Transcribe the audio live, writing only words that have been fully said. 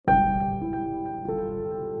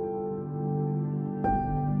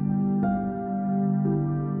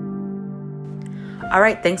All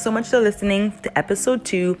right, thanks so much for listening to episode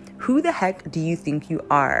 2. Who the heck do you think you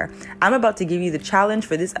are? I'm about to give you the challenge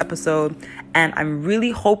for this episode, and I'm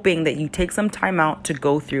really hoping that you take some time out to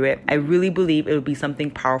go through it. I really believe it will be something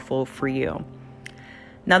powerful for you.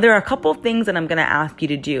 Now, there are a couple things that I'm going to ask you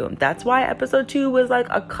to do. That's why episode 2 was like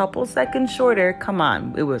a couple seconds shorter. Come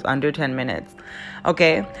on, it was under 10 minutes.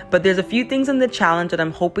 Okay, but there's a few things in the challenge that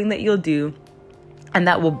I'm hoping that you'll do, and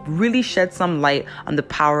that will really shed some light on the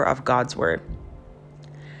power of God's word.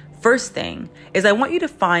 First thing is I want you to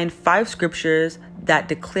find 5 scriptures that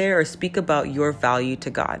declare or speak about your value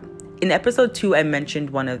to God. In episode 2, I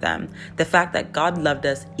mentioned one of them, the fact that God loved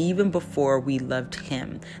us even before we loved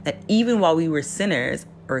him, that even while we were sinners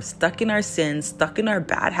or stuck in our sins, stuck in our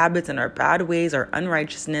bad habits and our bad ways, our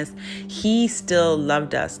unrighteousness, he still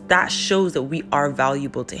loved us. That shows that we are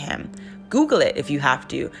valuable to him. Google it if you have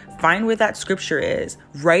to. Find where that scripture is,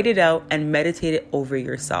 write it out, and meditate it over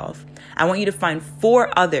yourself. I want you to find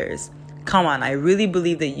 4 others. Come on, I really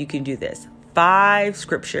believe that you can do this. 5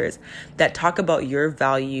 scriptures that talk about your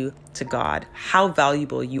value to God, how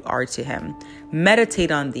valuable you are to him.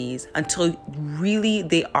 Meditate on these until really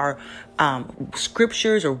they are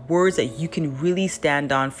scriptures or words that you can really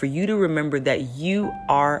stand on, for you to remember that you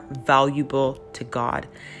are valuable to God.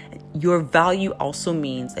 Your value also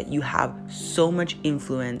means that you have so much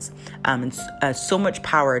influence and so much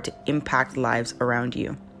power to impact lives around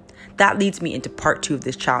you. That leads me into part 2 of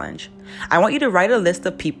this challenge. I want you to write a list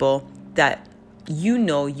of people that you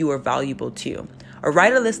know you are valuable to, or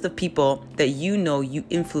write a list of people that you know you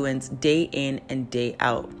influence day in and day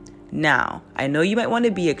out. Now, I know you might want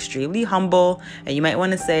to be extremely humble, and you might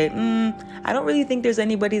want to say, I don't really think there's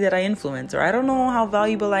anybody that I influence, or I don't know how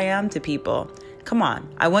valuable I am to people. Come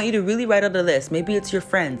on, I want you to really write out a list. Maybe it's your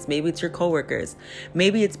friends, maybe it's your coworkers,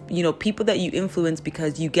 maybe it's, people that you influence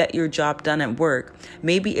because you get your job done at work.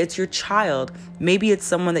 Maybe it's your child, maybe it's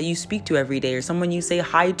someone that you speak to every day or someone you say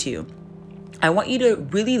hi to. I want you to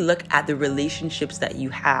really look at the relationships that you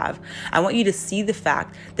have. I want you to see the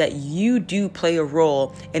fact that you do play a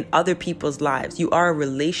role in other people's lives. You are a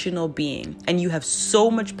relational being, and you have so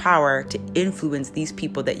much power to influence these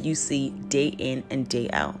people that you see day in and day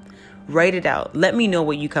out. Write it out. Let me know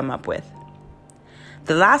what you come up with.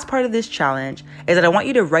 The last part of this challenge is that I want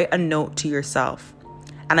you to write a note to yourself,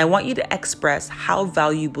 and I want you to express how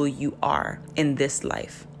valuable you are in this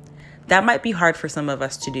life. That might be hard for some of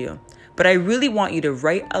us to do, but I really want you to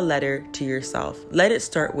write a letter to yourself. Let it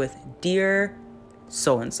start with Dear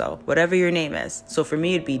so-and-so, whatever your name is. So for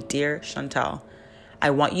me, it'd be Dear Chantel. I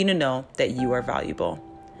want you to know that you are valuable.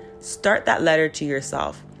 Start that letter to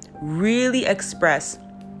yourself. Really express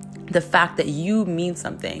the fact that you mean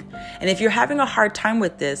something. And if you're having a hard time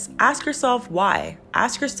with this, ask yourself why.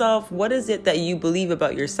 Ask yourself, what is it that you believe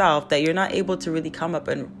about yourself that you're not able to really come up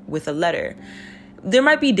with a letter? There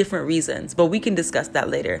might be different reasons, but we can discuss that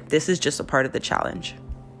later. This is just a part of the challenge.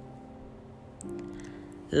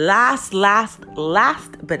 Last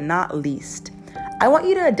but not least, I want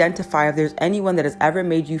you to identify if there's anyone that has ever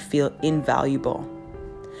made you feel invaluable.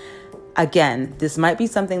 Again, this might be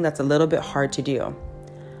something that's a little bit hard to do,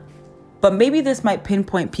 but maybe this might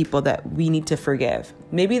pinpoint people that we need to forgive.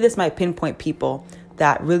 Maybe this might pinpoint people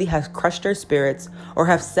that really has crushed our spirits or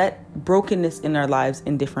have set brokenness in our lives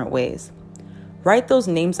in different ways. Write those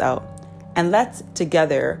names out, and let's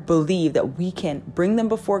together believe that we can bring them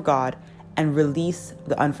before God and release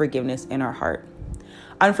the unforgiveness in our heart.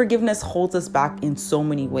 Unforgiveness holds us back in so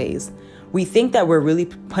many ways. We think that we're really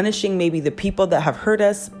punishing maybe the people that have hurt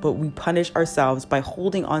us, but we punish ourselves by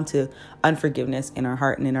holding on to unforgiveness in our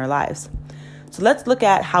heart and in our lives. So let's look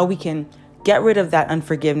at how we can get rid of that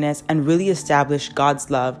unforgiveness and really establish God's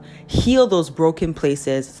love, heal those broken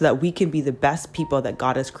places so that we can be the best people that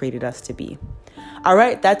God has created us to be. All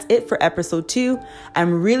right, that's it for episode 2.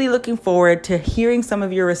 I'm really looking forward to hearing some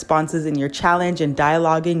of your responses in your challenge and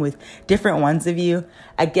dialoguing with different ones of you.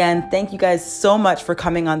 Again, thank you guys so much for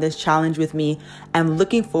coming on this challenge with me. I'm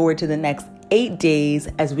looking forward to the next 8 days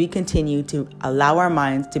as we continue to allow our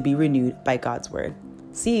minds to be renewed by God's word.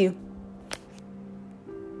 See you.